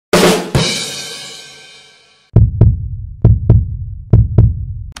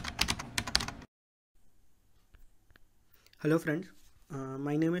Hello friends,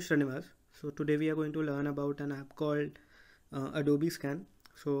 my name is Srinivas. So today we are going to learn about an app called Adobe Scan.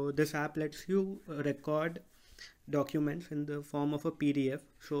 So this app lets you record documents in the form of a PDF.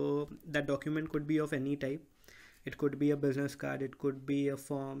 So that document could be of any type. It could be a business card, it could be a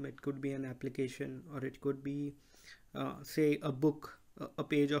form, it could be an application, or it could be say a book, a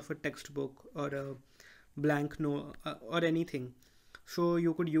page of a textbook, or a blank note, or anything. So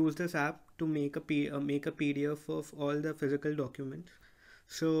you could use this app to make a PDF of all the physical documents.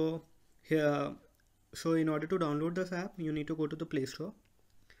 So here, so in order to download this app, you need to go to the Play Store.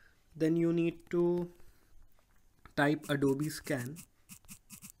 Then you need to type Adobe Scan.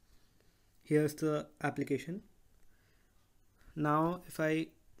 Here's the application. Now if I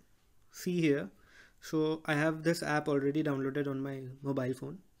see here, so I have this app already downloaded on my mobile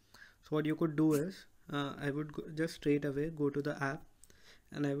phone. So what you could do is I would just straight away go to the app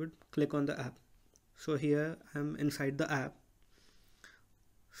and I would click on the app. So here I'm inside the app.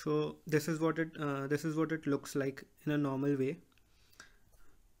 So this is what it looks like in a normal way.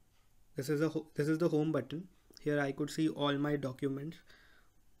 This is the home button. Here I could see all my documents,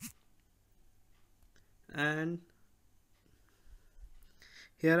 and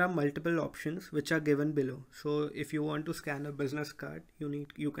here are multiple options which are given below. So if you want to scan a business card,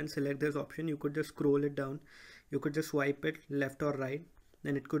 you can select this option. You could just scroll it down. You could just swipe it left or right.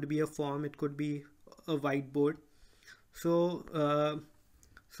 Then it could be a form, it could be a whiteboard. So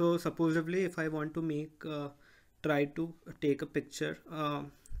supposedly if I want to try to take a picture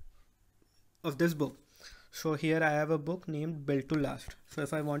of this book. So here I have a book named Built to Last. So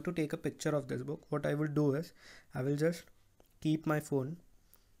if I want to take a picture of this book, what I will do is I will just keep my phone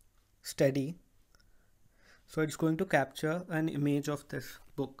steady. So it's going to capture an image of this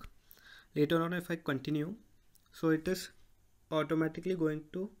book. Later on, if I continue, so it is automatically going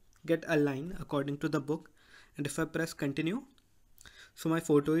to get aligned according to the book. And if I press continue, so my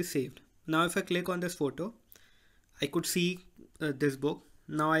photo is saved. Now if I click on this photo, I could see this book.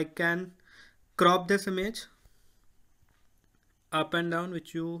 Now I can crop this image up and down,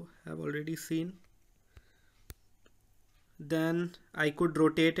 which you have already seen. Then I could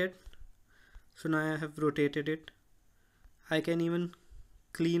rotate it. So now I have rotated it. I can even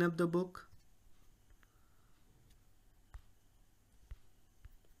clean up the book.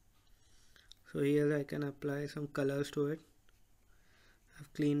 So here I can apply some colors to it.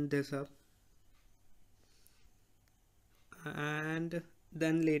 I've cleaned this up. And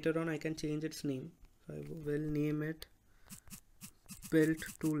then later on I can change its name. So I will name it Built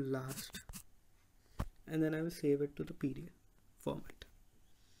to Last. And then I will save it to the PDF format.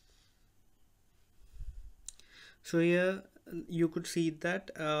 So here you could see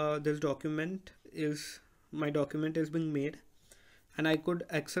that my document is being made, and I could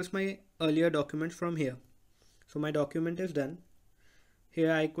access my earlier documents from here. So my document is done.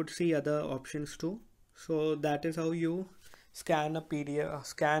 Here I could see other options too. So that is how you scan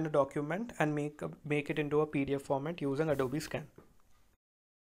a document and make it into a PDF format using Adobe Scan.